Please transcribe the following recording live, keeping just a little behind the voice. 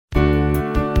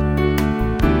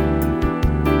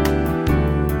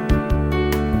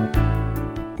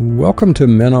Welcome to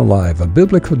Men Alive, a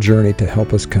biblical journey to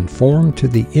help us conform to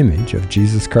the image of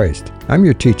Jesus Christ. I'm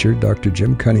your teacher, Dr.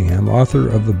 Jim Cunningham, author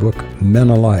of the book Men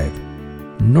Alive.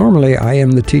 Normally, I am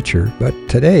the teacher, but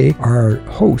today our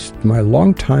host, my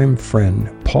longtime friend,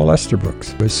 Paul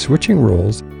Esterbrook, is switching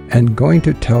roles and going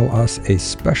to tell us a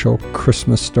special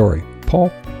Christmas story. Paul,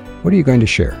 what are you going to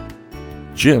share?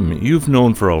 Jim, you've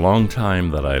known for a long time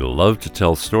that I love to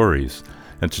tell stories,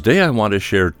 and today I want to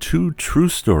share two true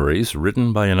stories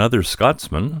written by another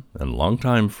Scotsman and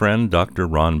longtime friend, Dr.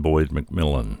 Ron Boyd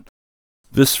McMillan.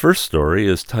 This first story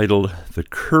is titled The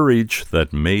Courage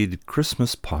That Made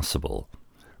Christmas Possible.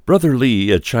 Brother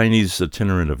Lee, a Chinese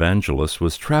itinerant evangelist,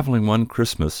 was traveling one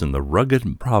Christmas in the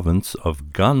rugged province of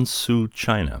Gansu,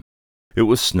 China. It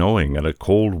was snowing and a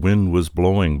cold wind was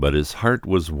blowing, but his heart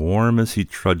was warm as he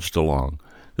trudged along.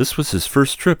 This was his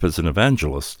first trip as an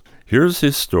evangelist. Here's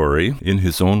his story in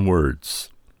his own words.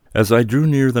 As I drew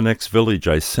near the next village,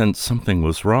 I sensed something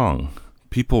was wrong.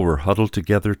 People were huddled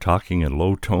together, talking in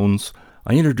low tones.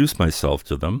 I introduced myself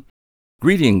to them.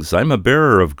 "Greetings, I'm a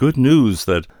bearer of good news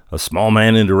that—" A small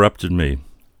man interrupted me.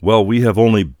 "Well, we have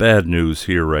only bad news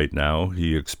here right now,"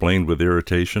 he explained with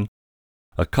irritation.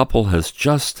 "A couple has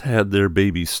just had their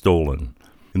baby stolen.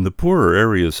 In the poorer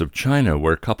areas of China,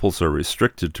 where couples are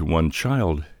restricted to one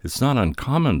child, it's not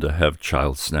uncommon to have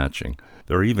child snatching.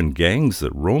 There are even gangs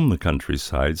that roam the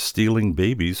countryside, stealing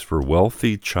babies for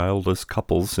wealthy, childless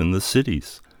couples in the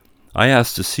cities. I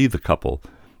asked to see the couple,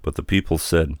 but the people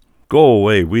said, 'Go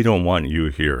away, we don't want you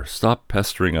here. Stop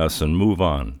pestering us and move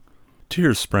on.'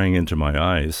 Tears sprang into my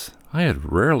eyes. I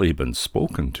had rarely been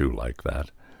spoken to like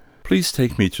that. 'Please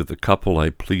take me to the couple,' I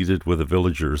pleaded with the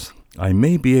villagers. 'I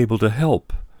may be able to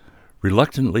help.'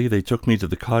 Reluctantly, they took me to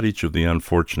the cottage of the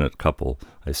unfortunate couple.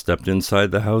 I stepped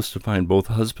inside the house to find both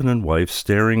husband and wife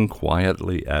staring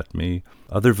quietly at me.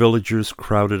 Other villagers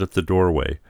crowded at the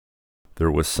doorway. There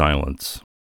was silence.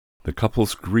 The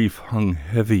couple's grief hung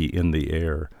heavy in the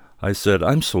air. I said,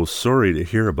 'I'm so sorry to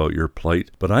hear about your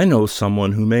plight, but I know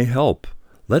someone who may help.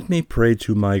 Let me pray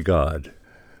to my God.'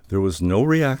 There was no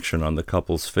reaction on the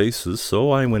couple's faces, so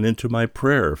I went into my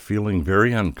prayer, feeling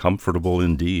very uncomfortable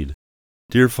indeed.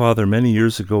 'Dear Father, many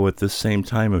years ago at this same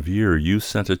time of year, you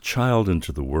sent a child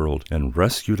into the world and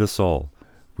rescued us all.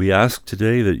 We ask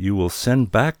today that you will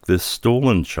send back this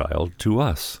stolen child to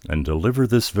us and deliver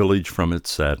this village from its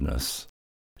sadness.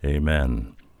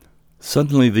 Amen.'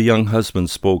 Suddenly the young husband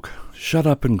spoke. 'Shut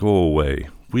up and go away.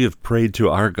 We have prayed to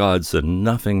our gods and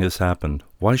nothing has happened.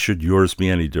 Why should yours be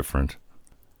any different?'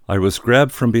 I was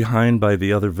grabbed from behind by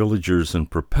the other villagers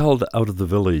and propelled out of the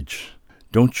village.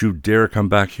 'Don't you dare come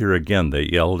back here again,' they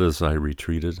yelled as I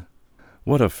retreated.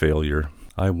 What a failure.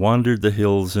 I wandered the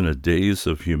hills in a daze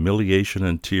of humiliation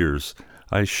and tears.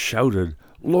 I shouted,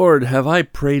 'Lord, have I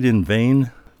prayed in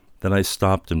vain?' Then I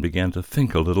stopped and began to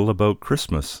think a little about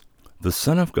Christmas. The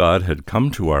Son of God had come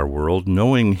to our world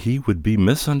knowing he would be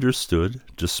misunderstood,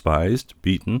 despised,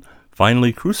 beaten,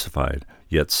 finally crucified,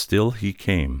 yet still he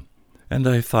came. And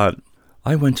I thought,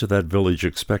 I went to that village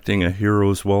expecting a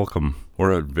hero's welcome,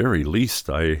 or at very least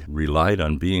I relied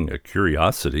on being a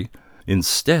curiosity.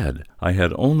 Instead, I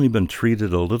had only been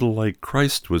treated a little like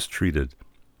Christ was treated.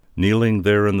 Kneeling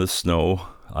there in the snow,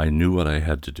 I knew what I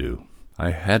had to do.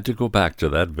 I had to go back to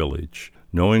that village,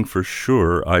 knowing for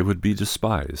sure I would be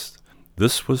despised.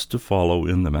 This was to follow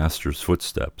in the Master's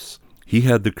footsteps. He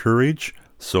had the courage,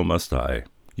 so must I.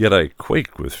 Yet I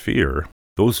quaked with fear.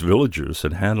 Those villagers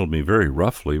had handled me very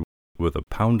roughly. With a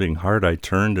pounding heart, I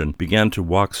turned and began to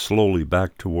walk slowly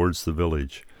back towards the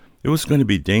village. It was going to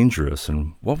be dangerous,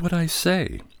 and what would I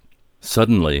say?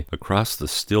 Suddenly, across the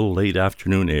still late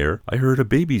afternoon air, I heard a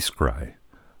baby's cry.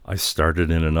 I started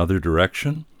in another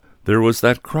direction. There was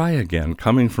that cry again,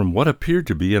 coming from what appeared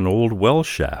to be an old well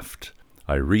shaft.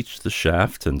 I reached the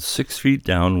shaft, and 6 feet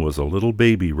down was a little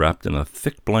baby wrapped in a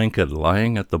thick blanket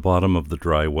lying at the bottom of the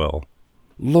dry well.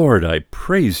 'Lord, I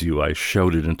praise you,' I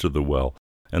shouted into the well,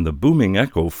 and the booming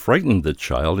echo frightened the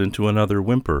child into another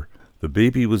whimper. The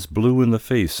baby was blue in the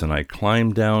face, and I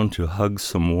climbed down to hug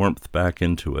some warmth back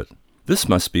into it. This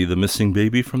must be the missing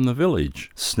baby from the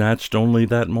village, snatched only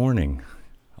that morning.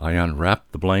 I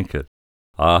unwrapped the blanket.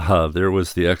 Aha, there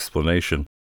was the explanation.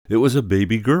 It was a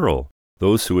baby girl.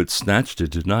 Those who had snatched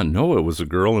it did not know it was a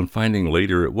girl, and finding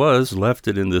later it was, left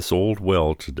it in this old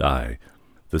well to die.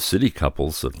 The city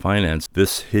couples that finance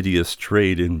this hideous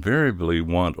trade invariably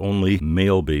want only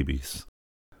male babies.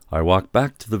 I walked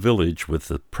back to the village with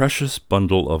the precious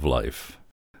bundle of life.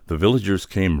 The villagers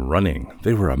came running.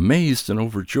 They were amazed and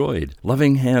overjoyed.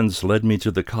 Loving hands led me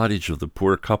to the cottage of the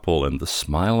poor couple, and the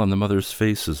smile on the mother's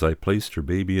face as I placed her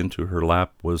baby into her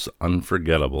lap was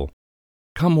unforgettable.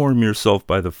 "Come warm yourself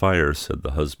by the fire," said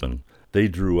the husband. They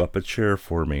drew up a chair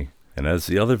for me, and as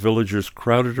the other villagers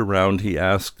crowded around, he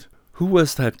asked, "Who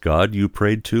was that God you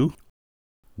prayed to?"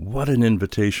 What an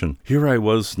invitation! Here I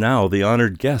was now, the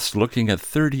honored guest, looking at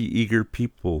 30 eager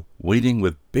people, waiting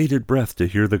with bated breath to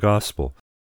hear the gospel.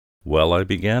 "Well," I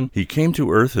began, "he came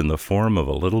to earth in the form of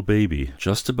a little baby,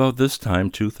 just about this time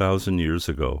 2,000 years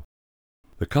ago.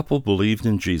 The couple believed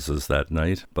in Jesus that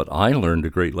night, but I learned a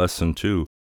great lesson too.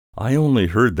 I only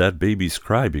heard that baby's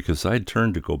cry because I'd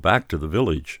turned to go back to the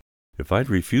village. If I'd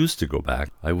refused to go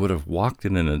back, I would have walked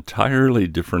in an entirely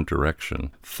different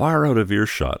direction, far out of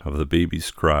earshot of the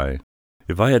baby's cry.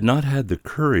 If I had not had the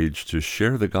courage to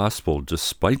share the gospel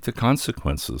despite the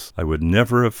consequences, I would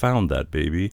never have found that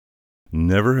baby,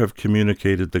 never have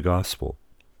communicated the gospel.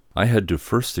 I had to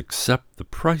first accept the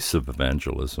price of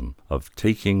evangelism, of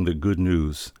taking the good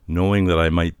news, knowing that I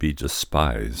might be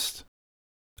despised.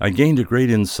 I gained a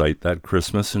great insight that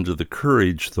Christmas into the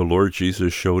courage the Lord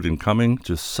Jesus showed in coming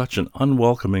to such an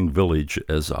unwelcoming village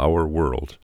as our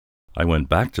world. I went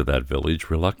back to that village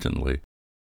reluctantly.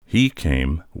 He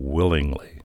came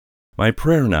willingly. My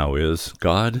prayer now is,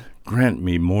 God, grant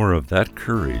me more of that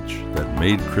courage that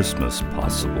made Christmas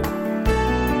possible.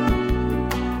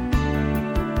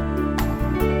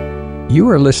 You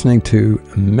are listening to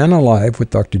Men Alive with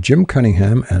Dr. Jim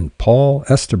Cunningham and Paul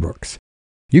Estabrooks.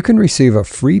 You can receive a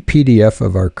free PDF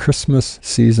of our Christmas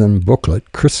season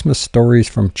booklet, Christmas Stories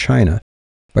from China,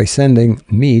 by sending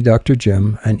me, Dr.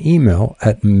 Jim, an email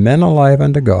at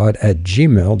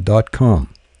menaliveuntogod@gmail.com.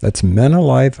 That's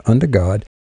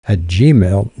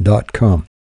menaliveuntogod@gmail.com.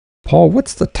 Paul,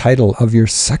 what's the title of your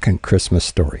second Christmas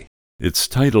story? It's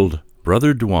titled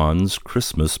Brother Duan's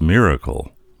Christmas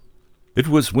Miracle. It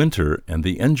was winter, and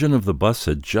the engine of the bus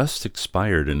had just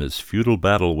expired in its futile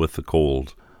battle with the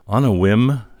cold. On a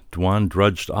whim, Duan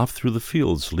drudged off through the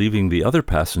fields, leaving the other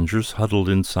passengers huddled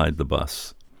inside the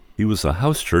bus. He was a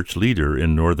house church leader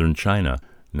in northern China.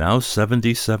 Now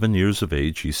 77 years of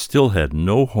age, he still had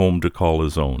no home to call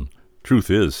his own. Truth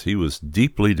is, he was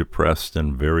deeply depressed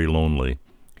and very lonely.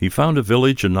 He found a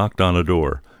village and knocked on a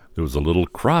door. There was a little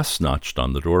cross notched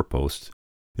on the doorpost.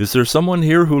 "Is there someone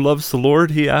here who loves the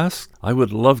Lord?" he asked. "I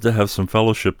would love to have some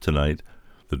fellowship tonight."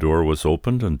 The door was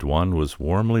opened, and Duan was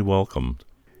warmly welcomed.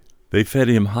 They fed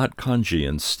him hot congee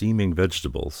and steaming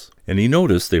vegetables, and he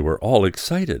noticed they were all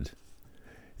excited.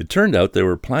 It turned out they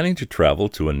were planning to travel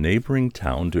to a neighboring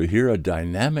town to hear a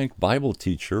dynamic Bible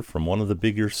teacher from one of the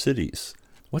bigger cities.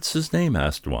 "What's his name?"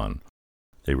 asked Duan.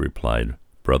 They replied,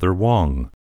 "Brother Wong."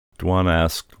 Duan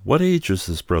asked, "What age is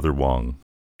this Brother Wong?"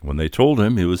 When they told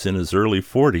him he was in his early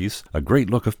 40s, a great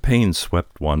look of pain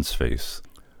swept Duan's face.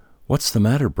 "What's the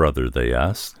matter, brother?" they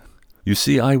asked. "You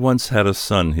see, I once had a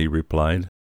son," he replied.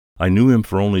 "I knew him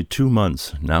for only 2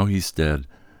 months. Now he's dead.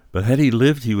 But had he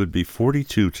lived, he would be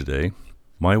 42 today.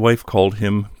 My wife called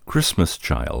him Christmas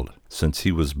Child, since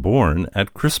he was born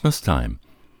at Christmas time.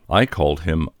 I called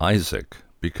him Isaac,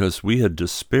 because we had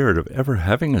despaired of ever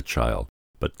having a child.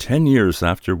 But 10 years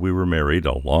after we were married,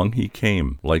 along he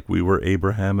came, like we were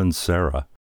Abraham and Sarah."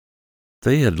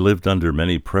 They had lived under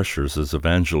many pressures as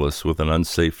evangelists with an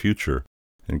unsafe future,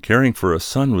 and caring for a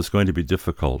son was going to be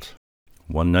difficult.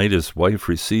 One night his wife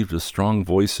received a strong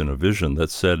voice in a vision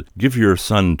that said, "Give your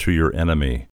son to your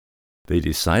enemy." They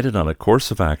decided on a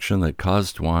course of action that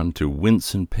caused Duan to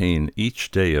wince in pain each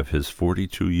day of his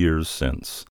 42 years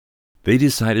since. They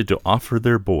decided to offer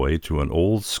their boy to an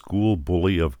old school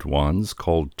bully of Duan's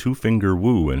called Two-Finger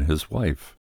Wu and his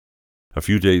wife. A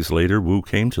few days later, Wu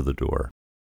came to the door.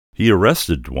 He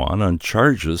arrested Duan on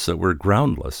charges that were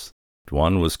groundless.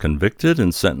 Duan was convicted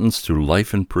and sentenced to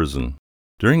life in prison.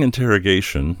 During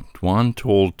interrogation, Duan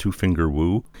told Two-Finger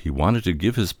Wu he wanted to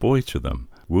give his boy to them.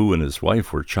 Wu and his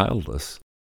wife were childless.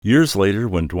 Years later,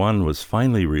 when Duan was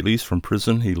finally released from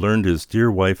prison, he learned his dear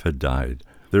wife had died.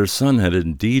 Their son had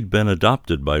indeed been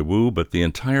adopted by Wu, but the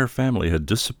entire family had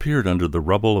disappeared under the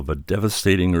rubble of a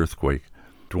devastating earthquake.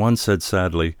 Duan said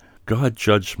sadly, "God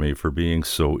judged me for being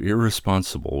so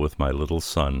irresponsible with my little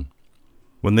son."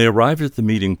 When they arrived at the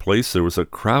meeting place, there was a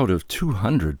crowd of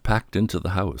 200 packed into the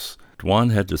house.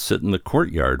 Duan had to sit in the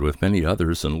courtyard with many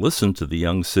others and listen to the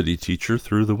young city teacher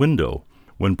through the window.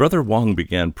 When Brother Wong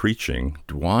began preaching,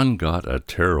 Duan got a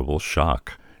terrible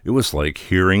shock. It was like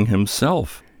hearing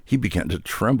himself. He began to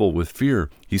tremble with fear.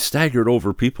 He staggered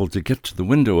over people to get to the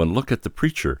window and look at the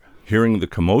preacher. Hearing the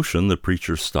commotion, the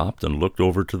preacher stopped and looked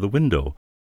over to the window.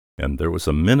 And there was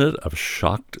a minute of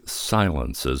shocked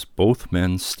silence as both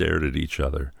men stared at each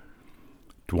other.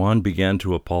 Duan began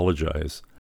to apologize.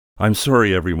 "I'm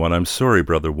sorry, everyone. I'm sorry,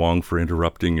 Brother Wong, for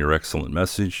interrupting your excellent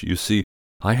message. You see,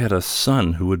 I had a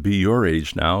son who would be your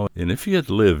age now, and if he had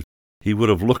lived, he would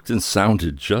have looked and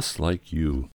sounded just like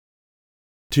you."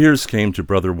 Tears came to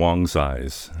Brother Wong's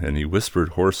eyes, and he whispered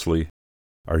hoarsely,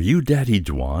 "Are you Daddy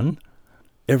Dwan?"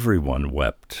 Everyone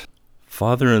wept.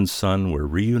 Father and son were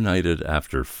reunited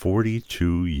after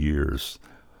 42 years.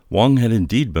 Wong had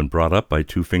indeed been brought up by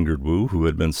Two-Fingered Wu, who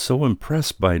had been so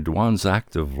impressed by Dwan's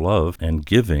act of love and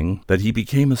giving that he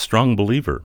became a strong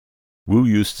believer. Wu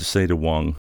used to say to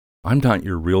Wong, "I'm not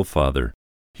your real father.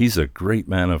 He's a great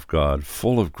man of God,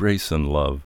 full of grace and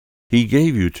love. He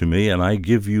gave you to me, and I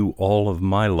give you all of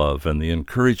my love and the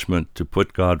encouragement to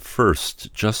put God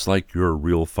first, just like your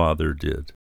real father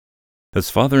did." As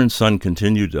father and son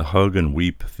continued to hug and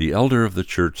weep, the elder of the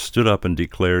church stood up and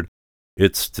declared,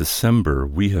 "It's December.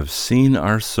 We have seen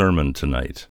our sermon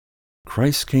tonight.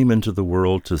 Christ came into the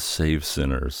world to save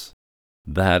sinners.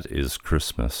 That is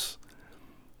Christmas.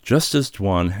 Just as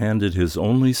Dwan handed his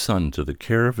only son to the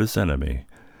care of his enemy,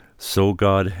 so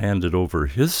God handed over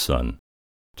his Son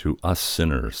to us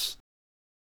sinners.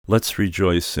 Let's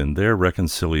rejoice in their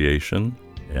reconciliation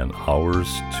and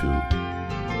ours too."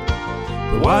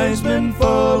 The wise men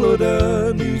followed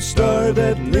a new star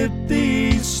that lit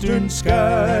the eastern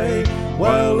sky.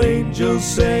 While angels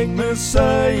sang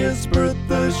Messiah's birth,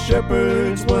 the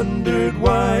shepherds wondered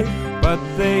why. But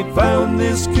they found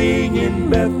this king in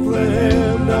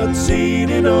Bethlehem, not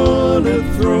seated on a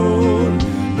throne.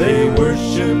 They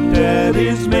worshipped at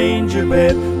his manger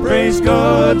bed, praise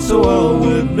God so all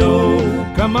would know.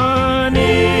 Come on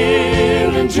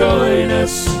in and join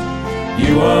us,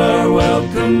 you are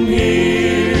welcome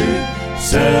here.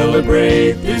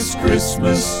 Celebrate this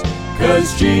Christmas,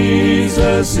 'cause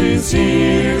Jesus is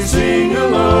here. Sing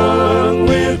along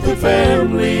with the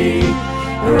family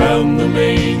around the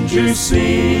manger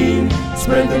scene.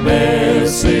 Spread the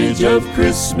message of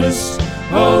Christmas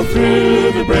all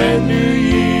through the brand new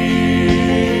year.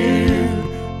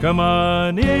 Come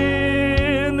on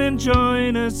in and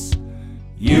join us,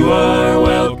 you are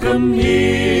welcome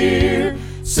here.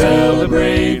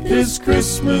 Celebrate this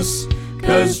Christmas,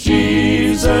 'cause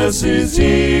Jesus is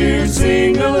here.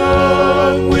 Sing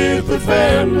along with the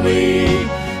family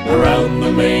around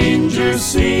the manger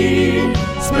scene.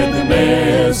 Spread the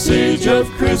message of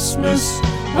Christmas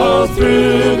all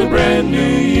through the brand new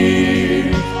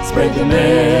year. Spread the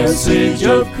message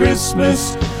of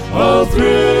Christmas all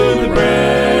through the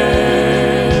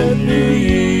brand new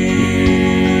year.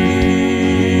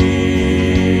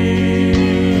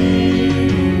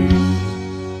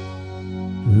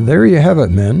 There you have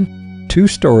it, men. 2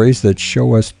 stories that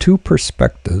show us 2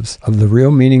 perspectives of the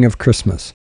real meaning of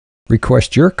Christmas.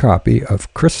 Request your copy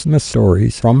of Christmas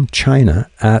Stories from China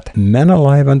at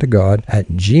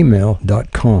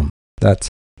menaliveuntogod@gmail.com. That's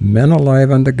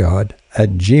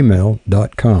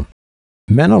menaliveuntogod@gmail.com.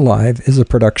 Men Alive is a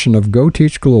production of Go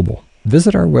Teach Global.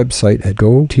 Visit our website at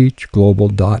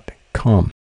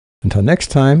goteachglobal.com. Until next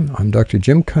time, I'm Dr.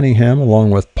 Jim Cunningham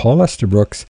along with Paul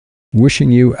Estabrooks,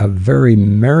 wishing you a very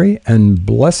merry and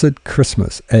blessed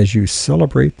Christmas as you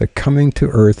celebrate the coming to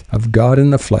earth of God in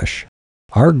the flesh.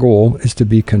 Our goal is to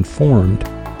be conformed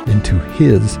into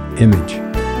His image.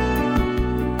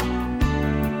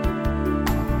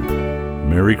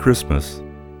 Merry Christmas.